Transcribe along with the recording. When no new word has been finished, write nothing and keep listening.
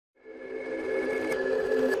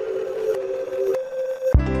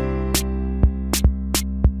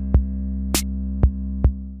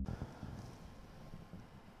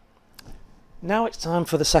Now it's time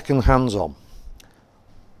for the second hands-on.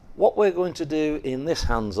 What we're going to do in this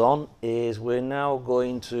hands-on is we're now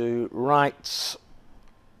going to write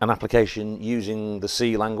an application using the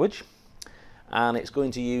C language, and it's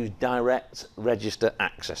going to use direct register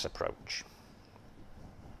access approach.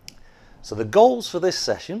 So the goals for this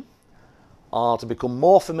session are to become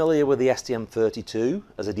more familiar with the STM32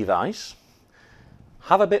 as a device,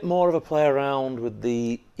 have a bit more of a play around with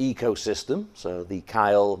the ecosystem, so the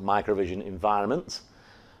Kyle Microvision environment,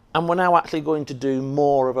 and we're now actually going to do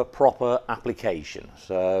more of a proper application.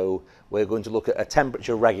 So we're going to look at a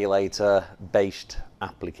temperature regulator based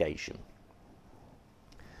application.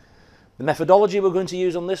 The methodology we're going to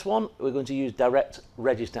use on this one, we're going to use direct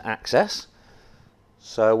register access.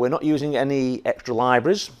 So we're not using any extra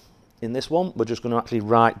libraries in this one, we're just going to actually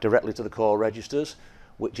write directly to the core registers,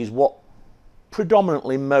 which is what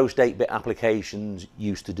predominantly most 8-bit applications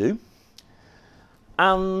used to do.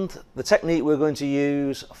 And the technique we're going to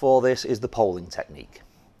use for this is the polling technique.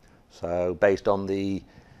 So based on the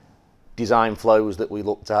design flows that we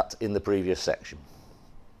looked at in the previous section.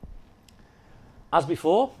 As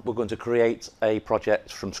before, we're going to create a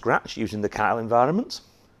project from scratch using the Kyle environment.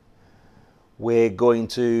 We're going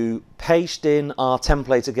to paste in our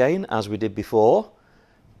template again, as we did before,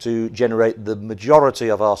 to generate the majority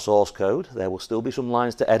of our source code. There will still be some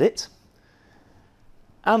lines to edit.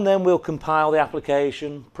 And then we'll compile the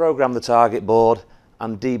application, program the target board,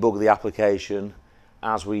 and debug the application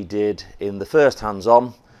as we did in the first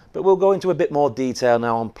hands-on. But we'll go into a bit more detail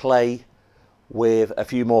now and play with a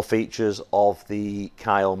few more features of the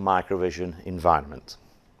Kyle Microvision environment.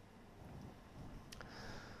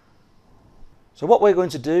 So what we're going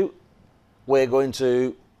to do, we're going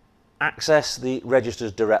to access the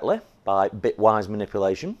registers directly by bitwise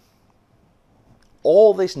manipulation.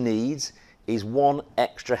 All this needs is one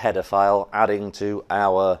extra header file adding to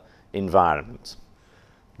our environment.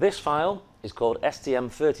 This file is called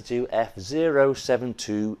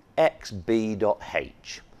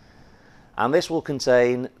STM32F072xb.h, and this will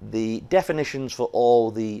contain the definitions for all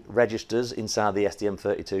the registers inside the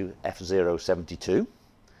STM32F072,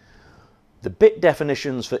 the bit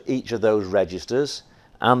definitions for each of those registers,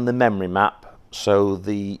 and the memory map, so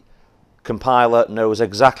the compiler knows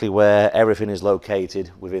exactly where everything is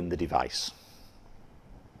located within the device.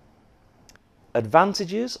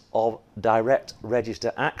 Advantages of direct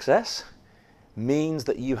register access means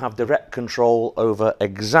that you have direct control over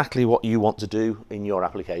exactly what you want to do in your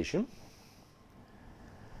application,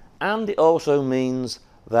 and it also means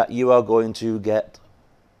that you are going to get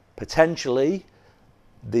potentially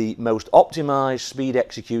the most optimized speed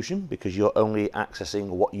execution, because you're only accessing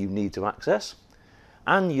what you need to access,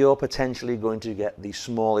 and you're potentially going to get the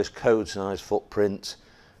smallest code size footprint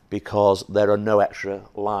because there are no extra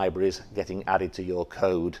libraries getting added to your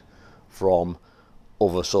code from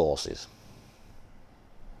other sources.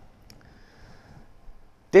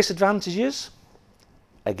 Disadvantages,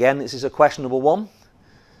 again, this is a questionable one.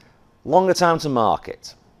 Longer time to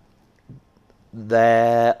market.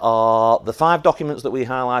 There are the 5 documents that we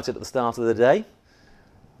highlighted at the start of the day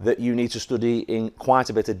that you need to study in quite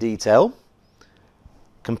a bit of detail.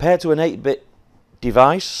 Compared to an 8-bit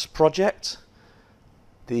device project,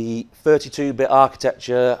 the 32-bit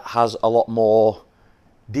architecture has a lot more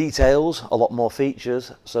details, a lot more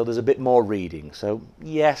features, so there's a bit more reading. So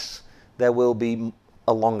yes, there will be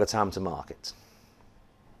a longer time to market.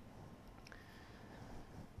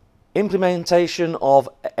 Implementation of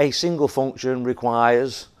a single function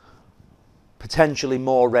requires potentially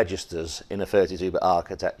more registers in a 32-bit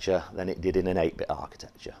architecture than it did in an 8-bit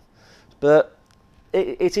architecture. But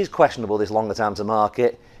it is questionable, this longer time to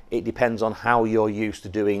market. It depends on how you're used to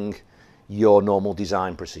doing your normal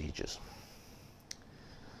design procedures.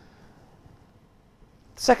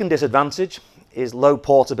 The second disadvantage is low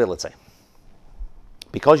portability.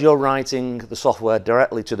 Because you're writing the software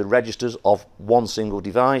directly to the registers of one single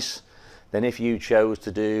device, then if you chose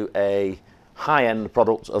to do a high-end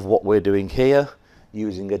product of what we're doing here,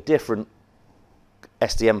 using a different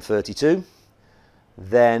STM32,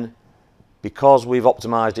 then because we've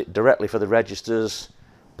optimized it directly for the registers,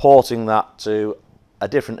 porting that to a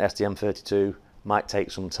different STM32 might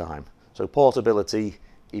take some time. So portability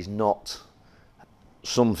is not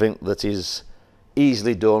something that is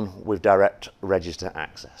easily done with direct register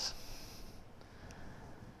access.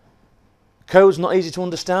 Code's not easy to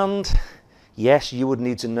understand. Yes, you would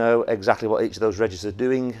need to know exactly what each of those registers are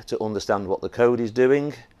doing to understand what the code is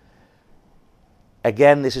doing.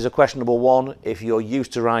 Again, this is a questionable one. If you're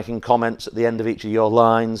used to writing comments at the end of each of your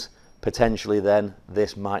lines, potentially then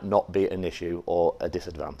this might not be an issue or a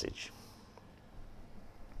disadvantage.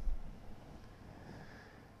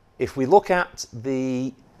 if we look at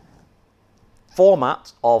the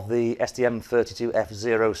format of the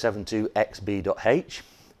STM32F072XB.H,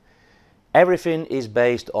 everything is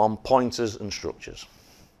based on pointers and structures.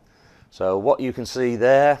 So what you can see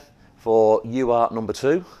there for UART number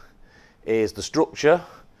 2 is the structure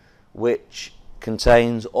which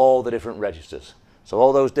contains all the different registers. So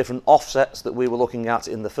all those different offsets that we were looking at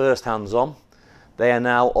in the first hands-on, they are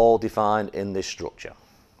now all defined in this structure.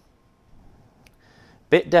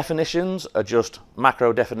 Bit definitions are just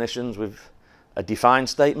macro definitions with a define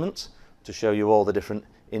statement to show you all the different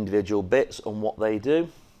individual bits and what they do.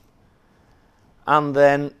 And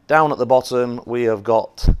then down at the bottom we have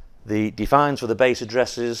got the defines for the base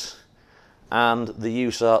addresses, and the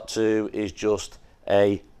UART2 is just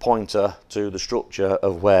a pointer to the structure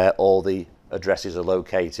of where all the addresses are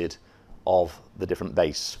located of the different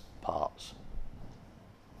base parts.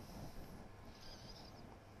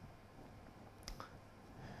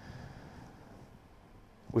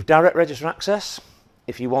 With direct register access,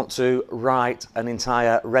 if you want to write an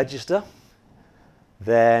entire register,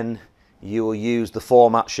 then you will use the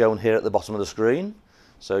format shown here at the bottom of the screen.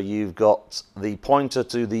 So you've got the pointer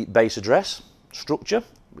to the base address structure,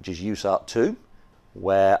 which is UART2,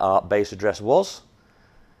 where our base address was.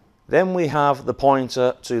 Then we have the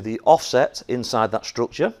pointer to the offset inside that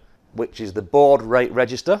structure, which is the baud rate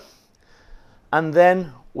register. And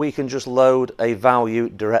then we can just load a value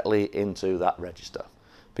directly into that register.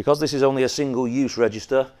 Because this is only a single use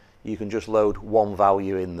register, you can just load one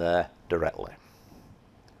value in there directly.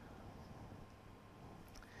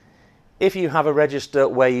 If you have a register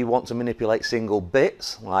where you want to manipulate single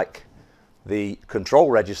bits, like the control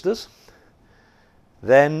registers,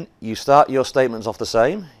 then you start your statements off the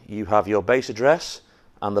same. You have your base address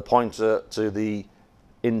and the pointer to the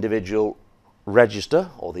individual register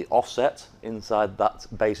or the offset inside that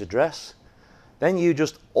base address. Then you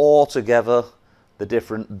just OR together the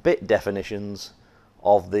different bit definitions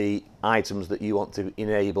of the items that you want to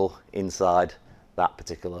enable inside that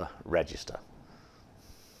particular register.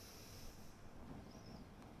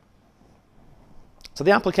 So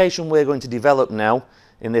the application we're going to develop now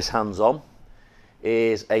in this hands-on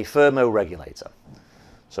is a thermoregulator.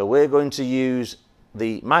 So we're going to use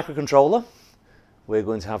the microcontroller. We're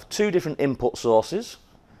going to have two different input sources.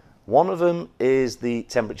 One of them is the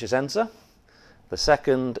temperature sensor. The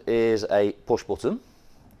second is a push button.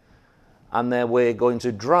 And then we're going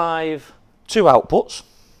to drive two outputs.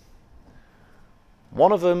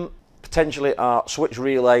 One of them potentially our switch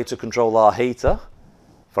relay to control our heater.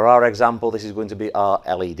 For our example, this is going to be our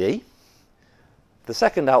LED. The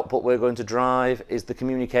second output we're going to drive is the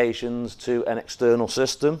communications to an external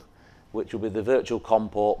system, which will be the virtual COM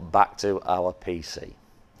port back to our PC.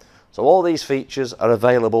 So all these features are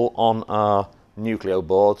available on our Nucleo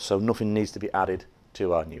board, so nothing needs to be added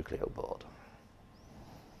to our Nucleo board.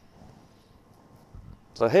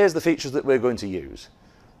 So here's the features that we're going to use.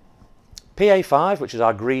 PA5, which is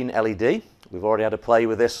our green LED. We've already had a play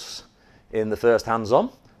with this in the first hands-on,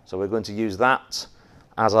 so we're going to use that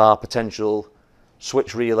as our potential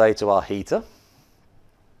switch relay to our heater.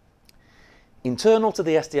 Internal to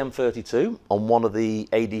the STM32, on one of the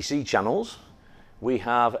ADC channels, we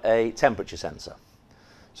have a temperature sensor.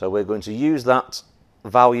 So we're going to use that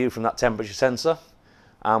value from that temperature sensor,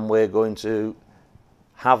 and we're going to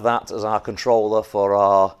have that as our controller for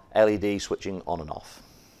our LED switching on and off.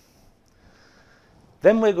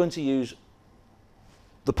 Then we're going to use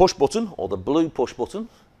the push button, or the blue push button,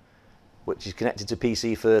 which is connected to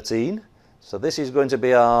PC13. So this is going to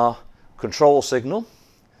be our control signal,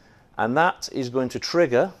 and that is going to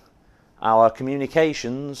trigger our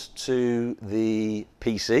communications to the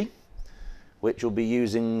PC, which will be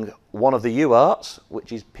using one of the UARTs,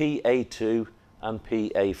 which is PA2 and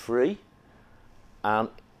PA3. And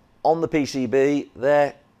on the PCB,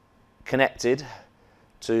 they're connected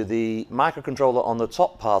to the microcontroller on the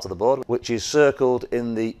top part of the board, which is circled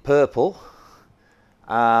in the purple,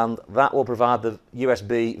 and that will provide the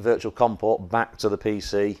USB virtual COM port back to the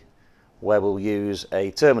PC, where we'll use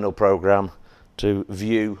a terminal program to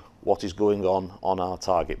view what is going on our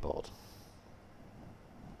target board.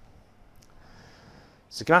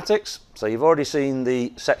 Schematics. So you've already seen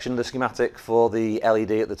the section of the schematic for the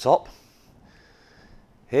LED at the top.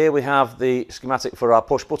 Here we have the schematic for our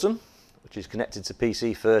push button, which is connected to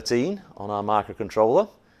PC13 on our microcontroller,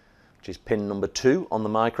 which is pin number 2 on the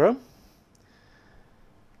micro.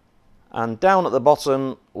 And down at the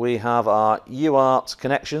bottom we have our UART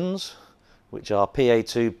connections, which are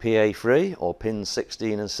PA2, PA3, or pins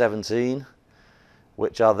 16 and 17,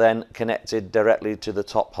 which are then connected directly to the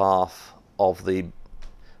top half of the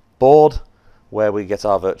board, where we get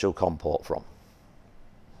our virtual COM port from.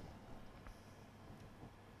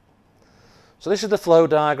 So this is the flow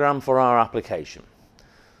diagram for our application.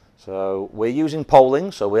 So we're using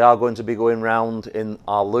polling, so we are going to be going round in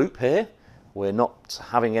our loop here. We're not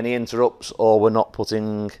having any interrupts, or we're not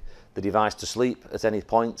putting the device to sleep at any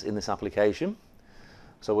point in this application.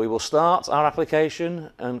 So we will start our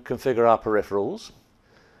application and configure our peripherals.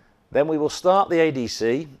 Then we will start the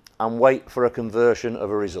ADC and wait for a conversion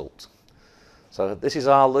of a result. So this is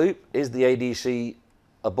our loop. Is the ADC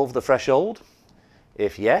above the threshold?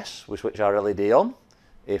 If yes, we switch our LED on.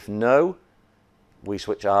 If no, we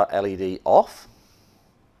switch our LED off.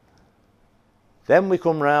 Then we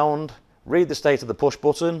come round, read the state of the push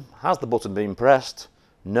button. Has the button been pressed?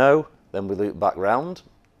 No. Then we loop back round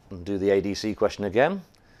and do the ADC question again.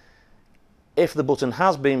 If the button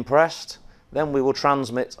has been pressed, then we will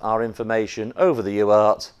transmit our information over the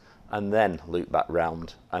UART and then loop back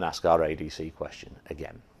round and ask our ADC question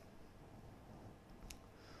again.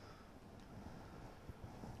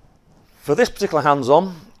 For this particular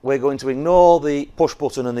hands-on, we're going to ignore the push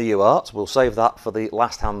button and the UART. We'll save that for the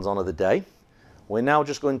last hands-on of the day. We're now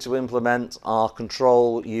just going to implement our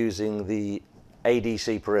control using the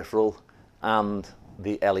ADC peripheral and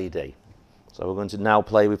the LED. So we're going to now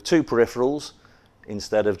play with two peripherals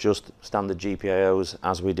instead of just standard GPIOs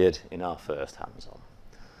as we did in our first hands-on.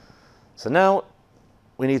 So now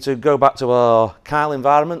we need to go back to our Kyle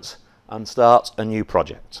environment and start a new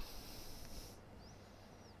project.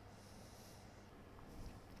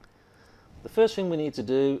 The first thing we need to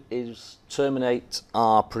do is terminate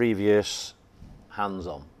our previous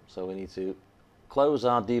hands-on. So we need to close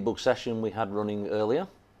our debug session we had running earlier.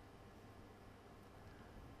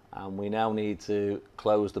 And we now need to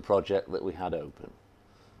close the project that we had open.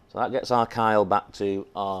 So that gets our Kyle back to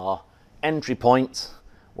our entry point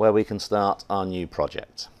where we can start our new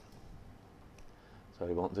project. So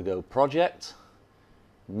we want to go Project,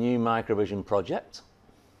 New Microvision Project.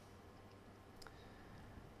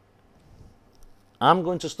 I'm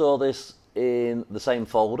going to store this in the same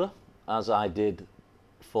folder as I did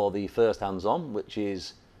for the first hands-on, which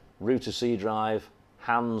is router C drive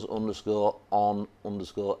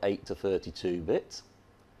hands_on_8 to 32 bit.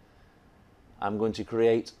 I'm going to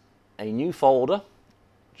create a new folder,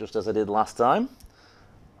 just as I did last time.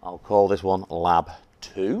 I'll call this one Lab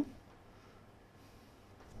 2.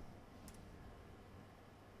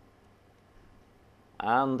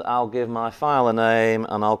 And I'll give my file a name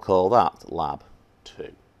and I'll call that Lab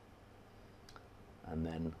 2. And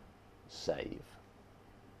then save.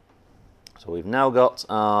 So we've now got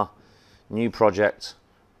our new project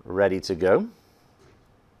ready to go.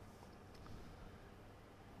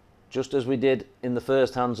 Just as we did in the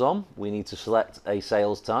first hands-on, we need to select a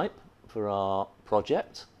sales type for our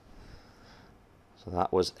project. So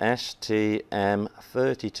that was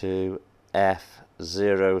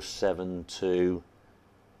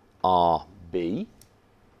STM32F072RB,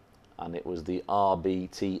 and it was the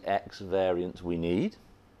RBTX variant we need.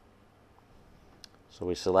 So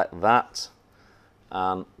we select that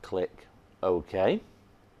and click OK.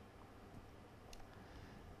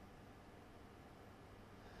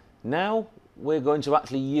 Now we're going to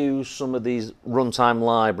actually use some of these runtime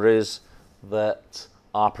libraries that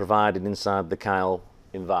are provided inside the Kyle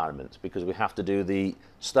environment, because we have to do the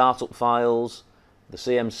startup files, the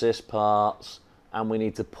CMSys parts, and we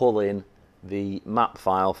need to pull in the map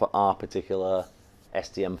file for our particular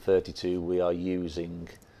STM32 we are using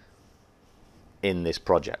in this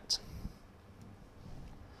project.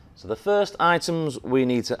 So the first items we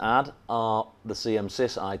need to add are the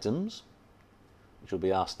CMSys items, which will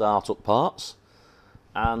be our startup parts,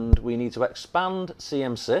 and we need to expand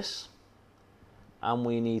CMSys, and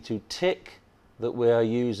we need to tick that we are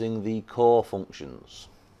using the core functions.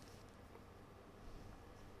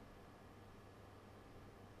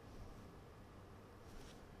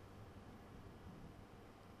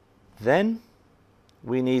 Then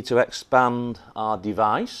we need to expand our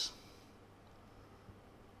device,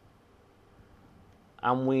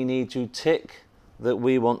 and we need to tick that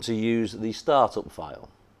we want to use the startup file.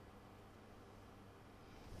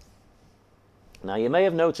 Now you may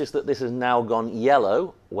have noticed that this has now gone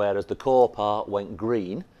yellow, whereas the core part went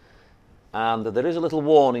green, and there is a little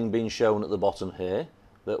warning being shown at the bottom here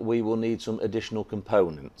that we will need some additional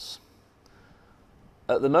components.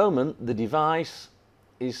 At the moment, the device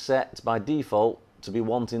is set by default to be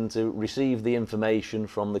wanting to receive the information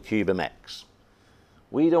from the CubeMX.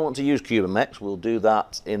 We don't want to use CubeMX, we'll do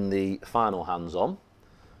that in the final hands-on.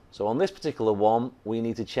 So on this particular one, we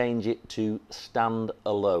need to change it to stand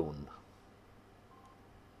alone.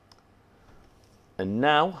 And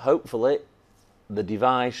now, hopefully, the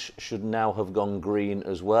device should now have gone green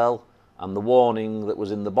as well, and the warning that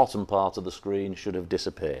was in the bottom part of the screen should have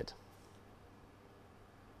disappeared.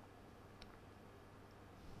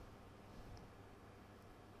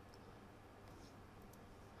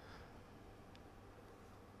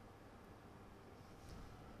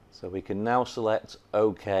 So we can now select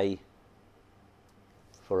OK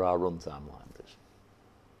for our runtime libraries.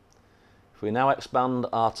 If we now expand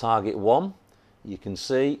our target 1, you can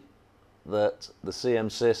see that the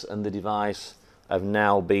CMSys and the device have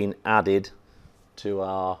now been added to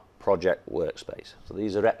our project workspace. So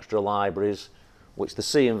these are extra libraries which the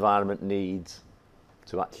C environment needs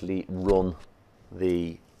to actually run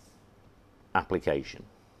the application.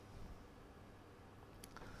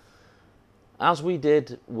 As we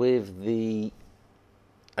did with the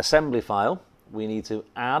assembly file, we need to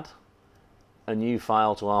add a new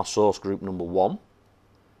file to our source group number 1.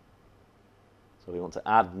 So we want to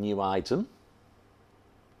add new item.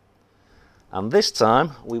 And this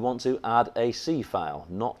time we want to add a C file,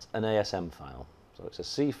 not an ASM file. So it's a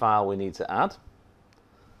C file we need to add.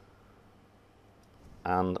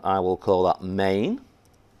 And I will call that main.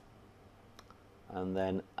 And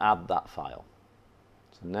then add that file.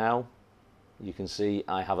 So now you can see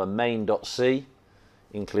I have a main.c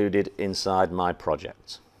included inside my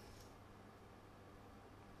project.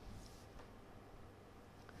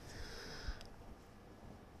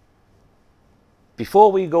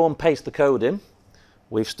 Before we go and paste the code in,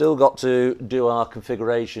 we've still got to do our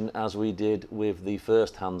configuration as we did with the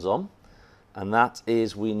first hands-on, and that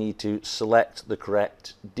is we need to select the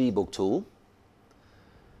correct debug tool.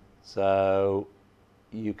 So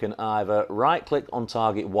you can either right-click on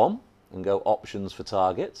target 1 and go options for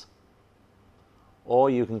target,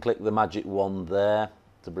 or you can click the magic wand there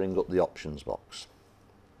to bring up the options box.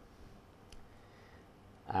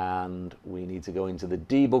 And we need to go into the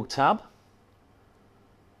debug tab.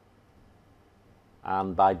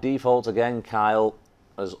 And by default, again, Kyle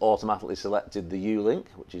has automatically selected the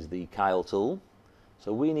U-Link, which is the Kyle tool.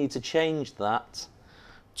 So we need to change that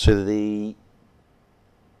to the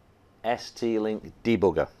ST-Link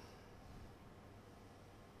debugger.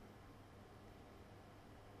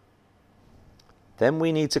 Then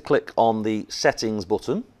we need to click on the settings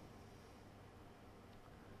button.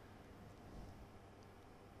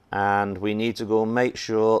 And we need to go and make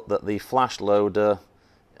sure that the flash loader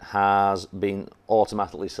has been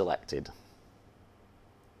automatically selected.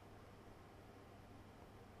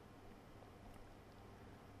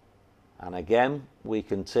 And again, we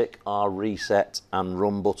can tick our reset and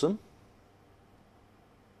run button.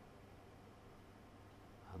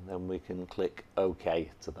 And then we can click OK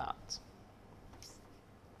to that.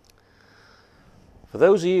 For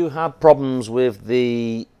those of you who had problems with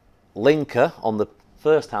the linker on the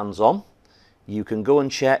first hands-on, you can go and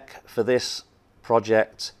check for this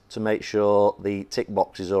project to make sure the tick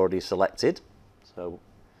box is already selected. So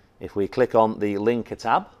if we click on the linker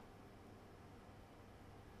tab,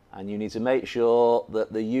 and you need to make sure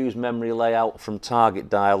that the use memory layout from target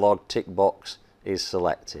dialog tick box is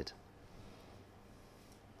selected.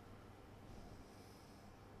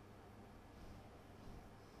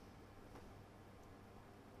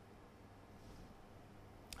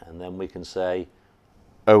 And then we can say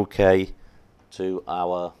OK to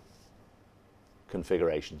our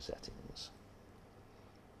configuration settings.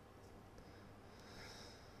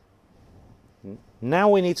 Now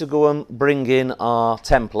we need to go and bring in our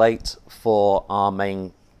template for our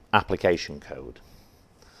main application code.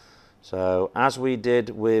 So as we did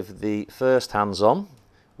with the first hands-on,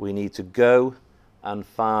 we need to go and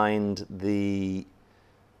find the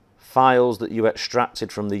files that you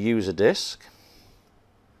extracted from the user disk.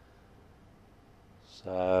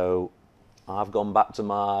 So I've gone back to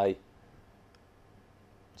my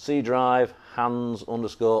C drive,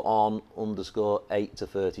 hands_on_8 to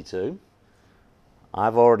 32.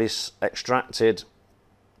 I've already extracted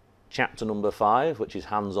chapter number 5, which is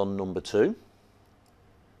hands-on number 2.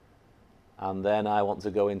 And then I want to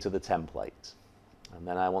go into the template. And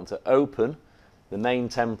then I want to open the main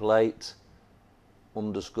template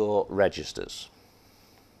 _registers.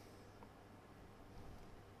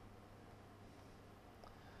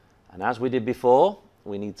 And as we did before,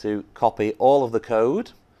 we need to copy all of the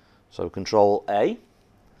code. So Control A,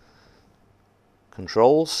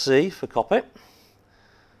 Control C for copy.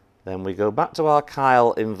 Then we go back to our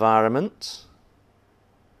Kyle environment,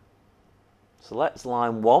 select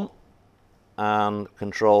line 1 and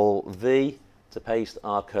Control V to paste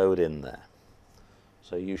our code in there.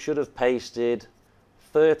 So you should have pasted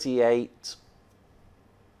 38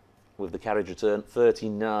 with the carriage return,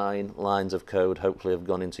 39 lines of code hopefully have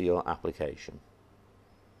gone into your application.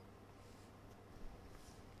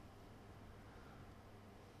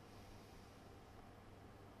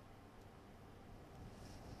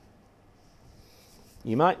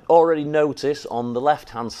 You might already notice on the left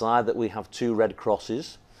hand side that we have 2 red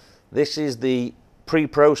crosses. This is the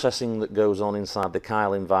pre-processing that goes on inside the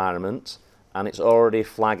Kyle environment and it's already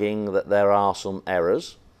flagging that there are some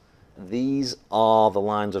errors. These are the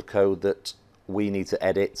lines of code that we need to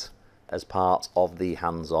edit as part of the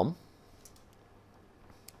hands-on.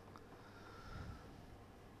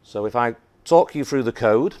 So if I talk you through the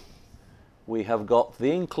code, we have got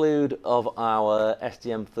the include of our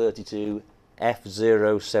STM32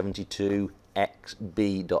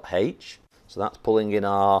 F072xb.h. So that's pulling in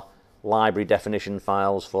our library definition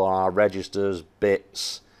files for our registers,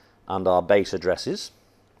 bits, and our base addresses.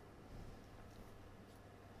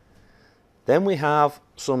 Then we have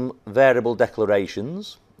some variable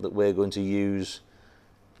declarations that we're going to use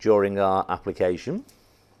during our application.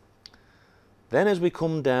 Then as we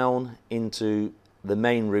come down into the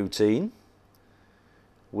main routine,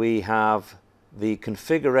 we have the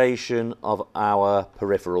configuration of our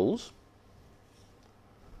peripherals.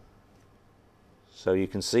 So you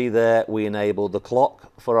can see there we enable the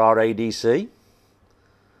clock for our ADC,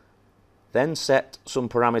 then set some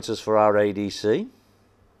parameters for our ADC.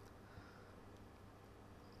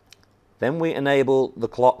 Then we enable the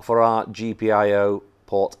clock for our GPIO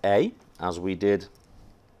port A, as we did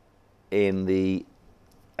in the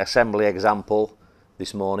assembly example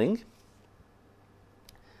this morning.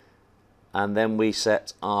 And then we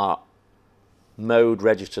set our mode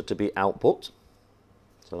register to be output.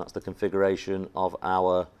 So that's the configuration of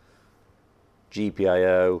our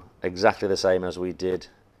GPIO, exactly the same as we did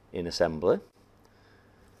in assembly.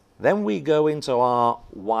 Then we go into our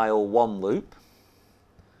while one loop,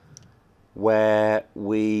 where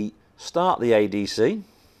we start the ADC,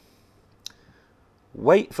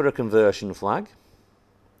 wait for a conversion flag,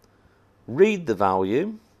 read the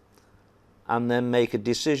value, and then make a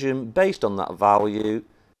decision based on that value,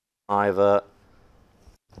 either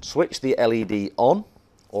switch the LED on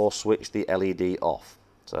or switch the LED off.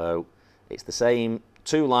 So it's the same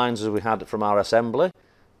two lines as we had from our assembly,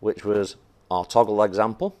 which was our toggle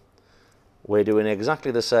example. We're doing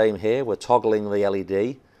exactly the same here. We're toggling the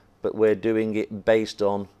LED, but we're doing it based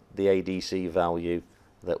on the ADC value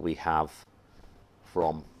that we have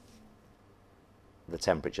from the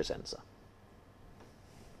temperature sensor.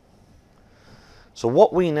 So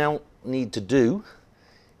what we now need to do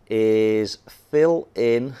is fill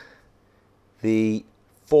in the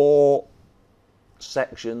 4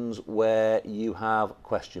 sections where you have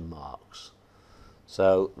question marks.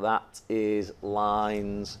 So that is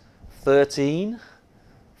lines 13,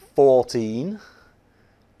 14,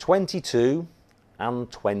 22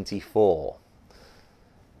 and 24.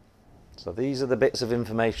 So these are the bits of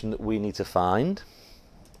information that we need to find.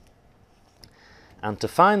 And to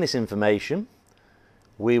find this information,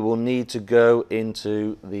 we will need to go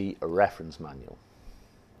into the reference manual.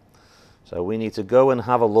 So we need to go and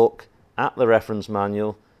have a look at the reference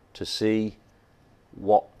manual to see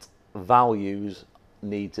what values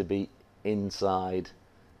need to be inside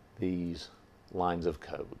these lines of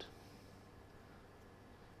code.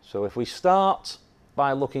 So if we start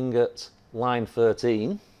by looking at line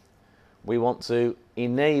 13, we want to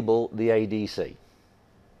enable the ADC.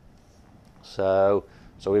 So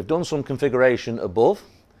we've done some configuration above,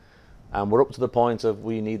 and we're up to the point of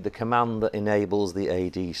we need the command that enables the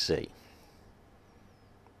ADC.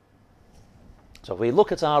 So if we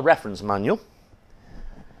look at our reference manual,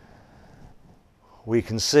 we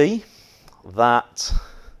can see that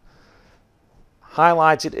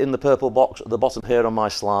highlighted in the purple box at the bottom here on my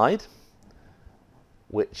slide,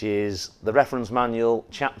 which is the reference manual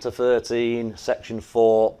chapter 13 section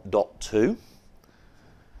 4.2.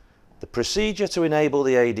 The procedure to enable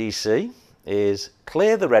the ADC is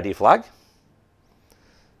clear the ready flag,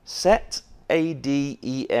 set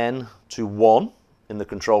ADEN to 1 in the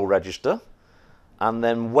control register, and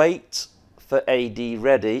then wait for AD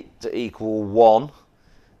ready to equal 1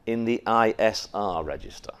 in the ISR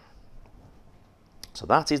register. So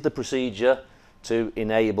that is the procedure to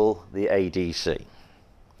enable the ADC.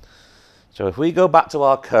 So if we go back to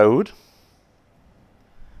our code,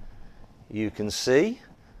 you can see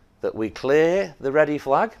that we clear the ready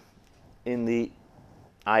flag in the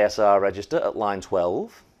ISR register at line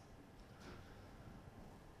 12.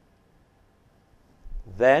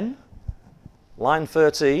 Then line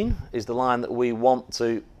 13 is the line that we want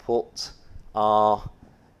to put our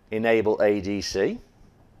enable ADC.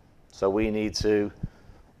 So we need to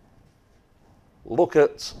look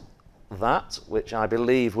at that, which I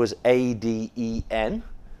believe was ADEN,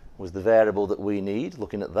 was the variable that we need,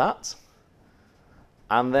 looking at that.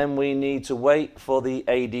 And then we need to wait for the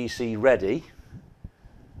ADC ready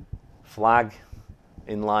flag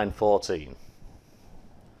in line 14.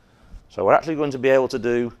 So we're actually going to be able to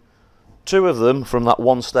do 2 of them from that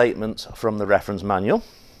one statement from the reference manual.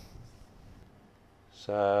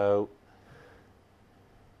 So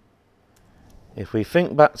If we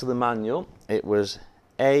think back to the manual, it was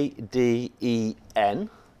ADEN,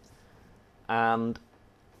 and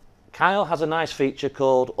Kyle has a nice feature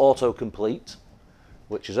called autocomplete,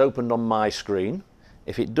 which is opened on my screen.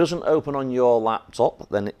 If it doesn't open on your laptop,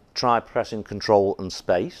 then try pressing Control and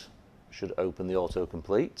Space. Should open the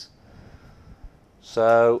autocomplete.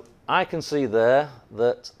 So I can see there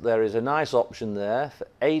that there is a nice option there for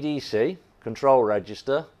ADC, control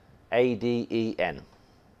register, ADEN.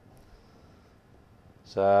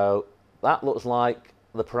 So that looks like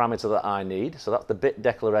the parameter that I need. So that's the bit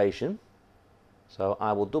declaration. So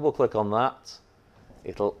I will double click on that.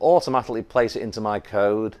 It'll automatically place it into my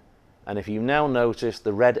code. And if you now notice,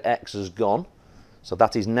 the red X has gone. So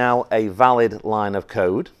that is now a valid line of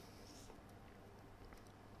code.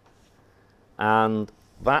 And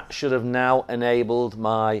that should have now enabled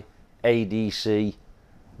my ADC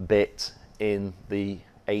bit in the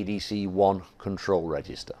ADC1 control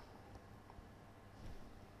register.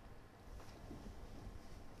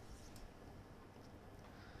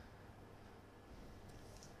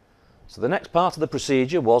 So the next part of the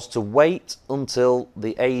procedure was to wait until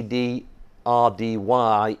the ADRDY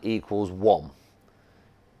equals 1.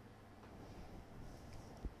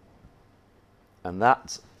 And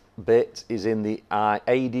that bit is in the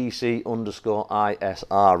ADC_ISR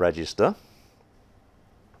register.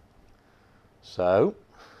 So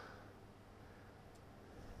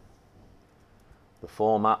the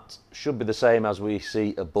format should be the same as we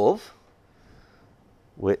see above,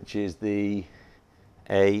 which is the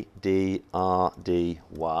ADRDY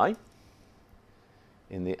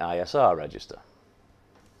in the ISR register.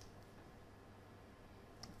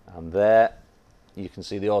 And there you can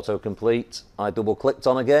see the autocomplete I double clicked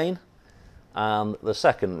on again, and the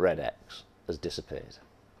second red X has disappeared.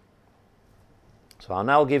 So I'll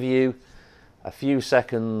now give you a few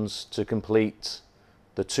seconds to complete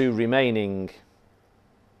the two remaining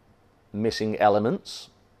missing elements,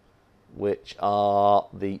 which are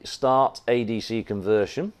the start ADC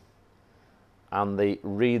conversion and the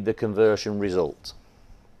read the conversion result.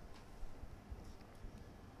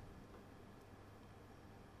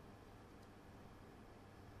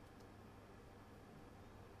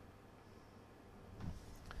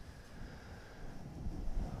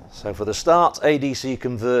 So for the start ADC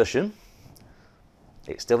conversion,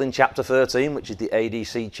 it's still in chapter 13, which is the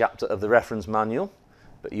ADC chapter of the reference manual.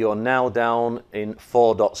 But you're now down in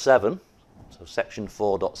 4.7, so section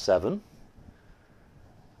 4.7,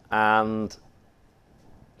 and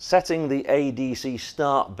setting the ADC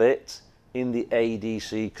start bit in the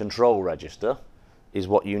ADC control register is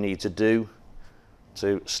what you need to do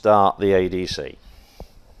to start the ADC.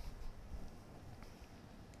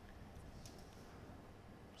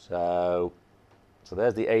 So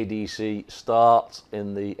there's the ADC start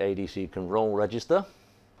in the ADC control register.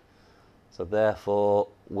 So therefore,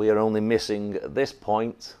 we are only missing at this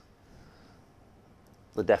point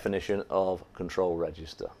the definition of control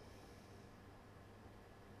register.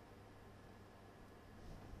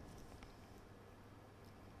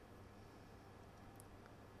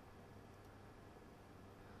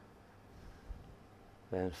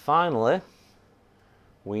 Then finally,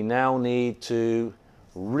 we now need to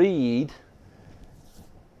read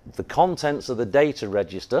the contents of the data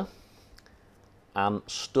register and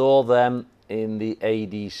store them in the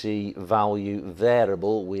ADC value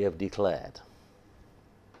variable we have declared.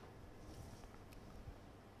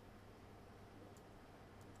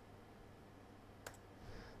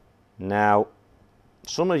 Now,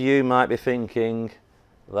 some of you might be thinking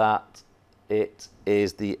that it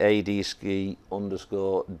is the ADC_DR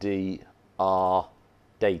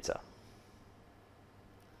data.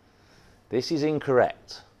 This is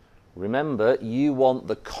incorrect. Remember, you want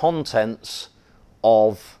the contents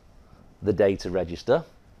of the data register,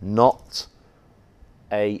 not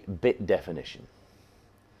a bit definition.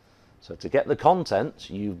 So to get the contents,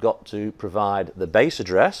 you've got to provide the base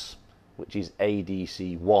address, which is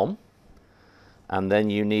ADC1, and then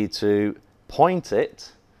you need to point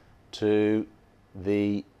it to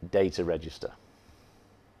the data register.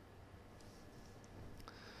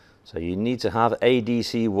 So you need to have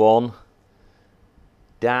ADC1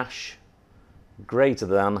 dash greater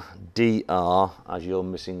than DR as your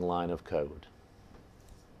missing line of code.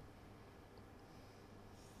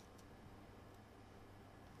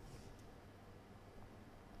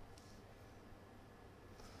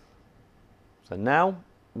 So now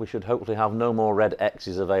we should hopefully have no more red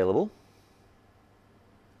X's available,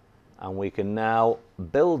 and we can now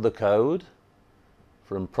build the code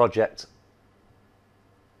from project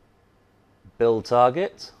build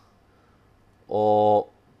target, or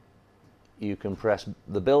you can press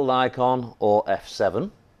the build icon or F7,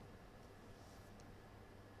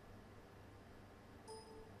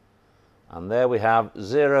 And there we have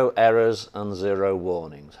 0 errors and 0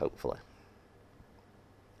 warnings, hopefully.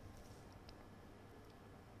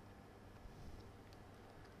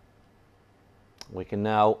 We can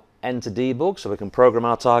now enter debug, so we can program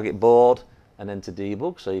our target board and enter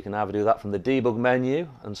debug. So you can either do that from the debug menu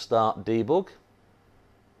and start debug,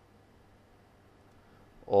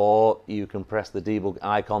 or you can press the debug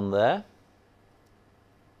icon there,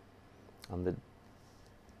 and the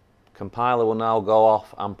compiler will now go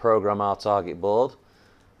off and program our target board,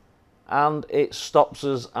 and it stops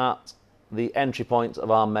us at the entry point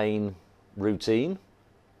of our main routine,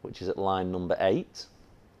 which is at line number 8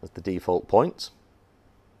 as the default point.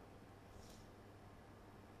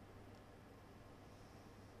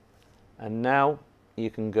 And now you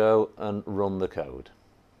can go and run the code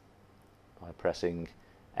by pressing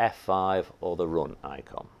F5 or the run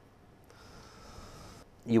icon.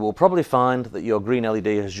 You will probably find that your green LED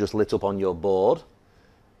has just lit up on your board.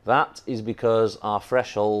 That is because our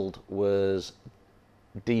threshold was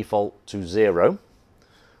default to 0.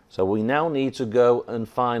 So we now need to go and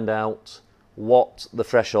find out what the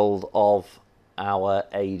threshold of our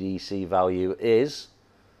ADC value is,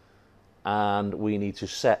 and we need to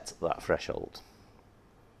set that threshold.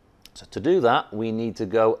 So to do that, we need to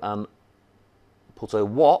go and put a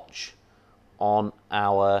watch on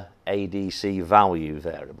our ADC value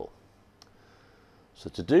variable.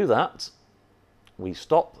 So to do that, we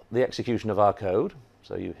stop the execution of our code.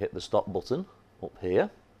 So you hit the stop button up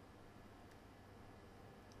here.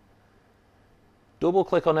 Double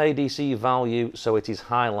click on ADC value so it is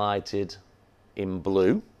highlighted in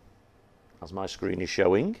blue, as my screen is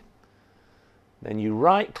showing. Then you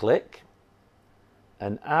right click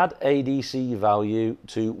and add ADC value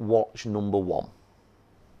to watch number 1.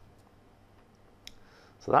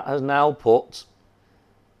 So that has now put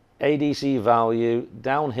ADC value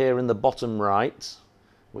down here in the bottom right,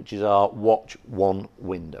 which is our watch 1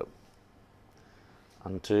 window.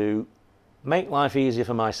 And to make life easier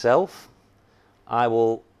for myself, I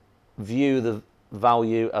will view the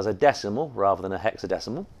value as a decimal rather than a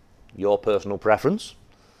hexadecimal, your personal preference.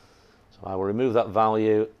 So I will remove that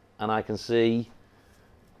value, and I can see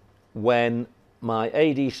when my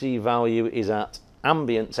ADC value is at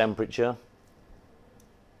ambient temperature,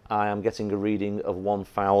 I am getting a reading of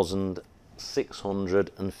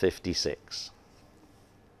 1656.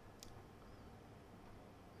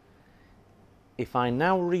 If I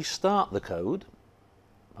now restart the code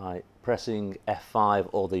by pressing F5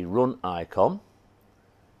 or the run icon,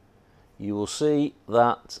 you will see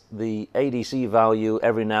that the ADC value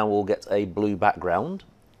every now will get a blue background.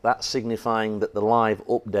 That's signifying that the live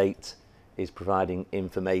update is providing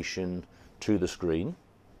information to the screen.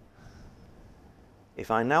 If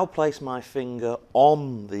I now place my finger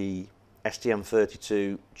on the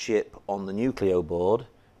STM32 chip on the Nucleo board,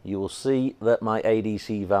 you will see that my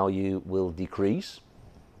ADC value will decrease.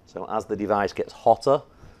 So as the device gets hotter,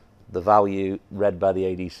 the value read by the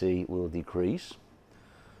ADC will decrease.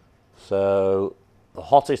 So the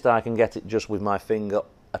hottest I can get it just with my finger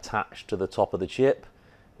attached to the top of the chip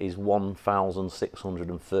is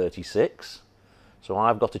 1636. So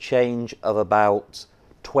I've got a change of about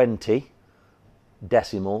 20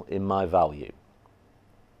 decimal in my value.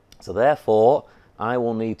 So therefore I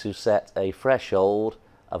will need to set a threshold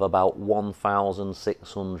of about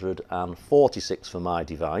 1646 for my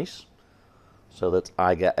device, so that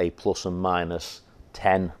I get a plus and minus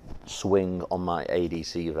 10 swing on my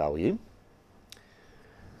ADC value.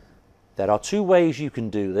 There are 2 ways you can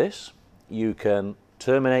do this. You can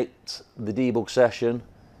terminate the debug session,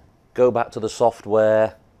 go back to the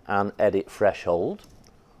software and edit threshold,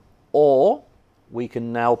 or we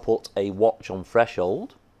can now put a watch on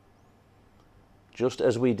threshold, just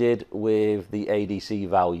as we did with the ADC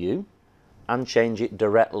value, and change it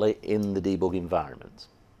directly in the debug environment.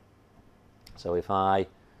 So if I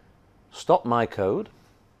stop my code,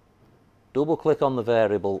 double click on the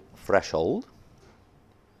variable threshold,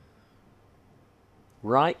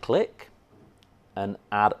 right click and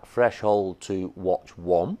add threshold to watch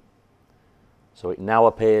 1, so it now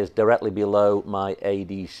appears directly below my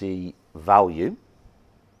ADC value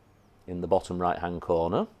in the bottom right hand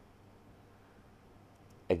corner.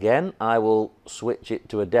 Again, I will switch it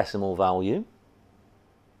to a decimal value,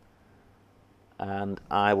 and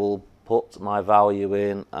I will put my value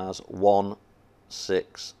in as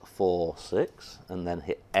 1646 and then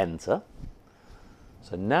hit enter.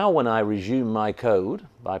 So now when I resume my code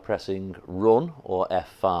by pressing run or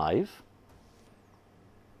F5,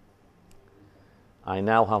 I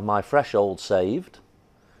now have my threshold saved.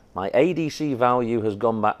 My ADC value has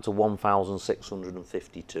gone back to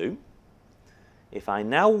 1652. If I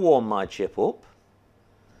now warm my chip up,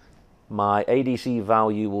 my ADC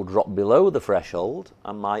value will drop below the threshold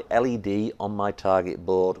and my LED on my target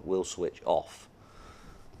board will switch off.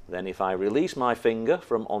 Then if I release my finger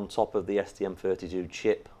from on top of the STM32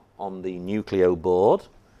 chip on the Nucleo board,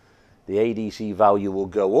 the ADC value will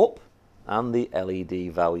go up and the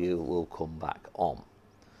LED value will come back on.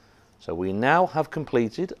 So we now have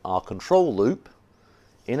completed our control loop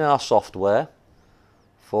in our software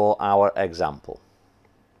for our example.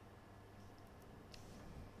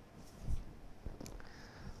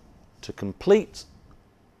 To complete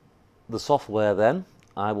the software then,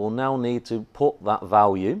 I will now need to put that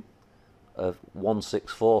value of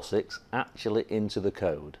 1646 actually into the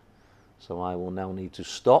code. So I will now need to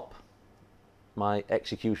stop my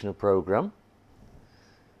execution of program,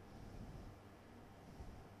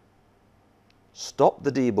 stop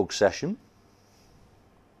the debug session,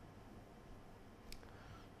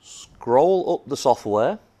 scroll up the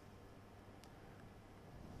software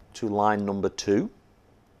to line number 2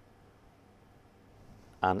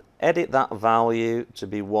 and edit that value to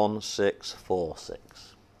be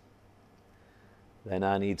 1646. Then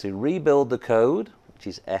I need to rebuild the code, which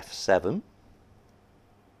is F7.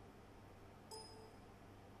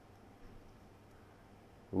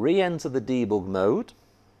 Re-enter the debug mode.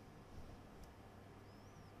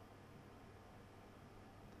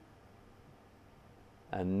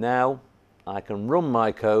 And now I can run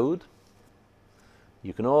my code.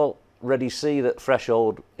 You can already see that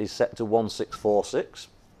threshold is set to 1646.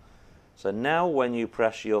 So now when you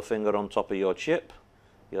press your finger on top of your chip,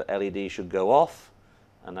 your LED should go off,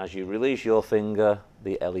 and as you release your finger,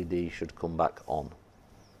 the LED should come back on.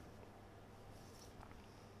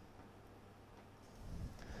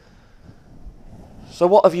 So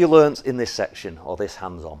what have you learnt in this section, or this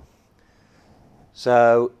hands-on?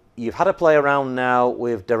 So you've had a play around now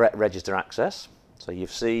with direct register access. So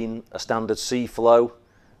you've seen a standard C flow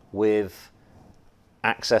with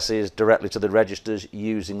accesses directly to the registers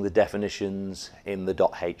using the definitions in the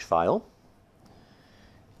 .h file.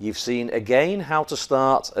 You've seen again how to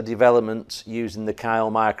start a development using the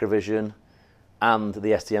Keil Microvision and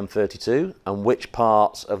the STM32 and which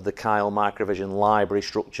parts of the Keil Microvision library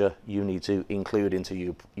structure you need to include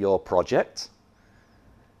into your project.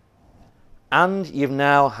 And you've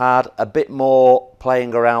now had a bit more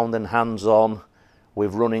playing around and hands-on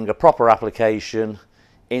with running a proper application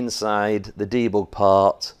inside the debug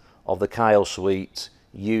part of the Keil suite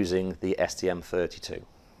using the STM32.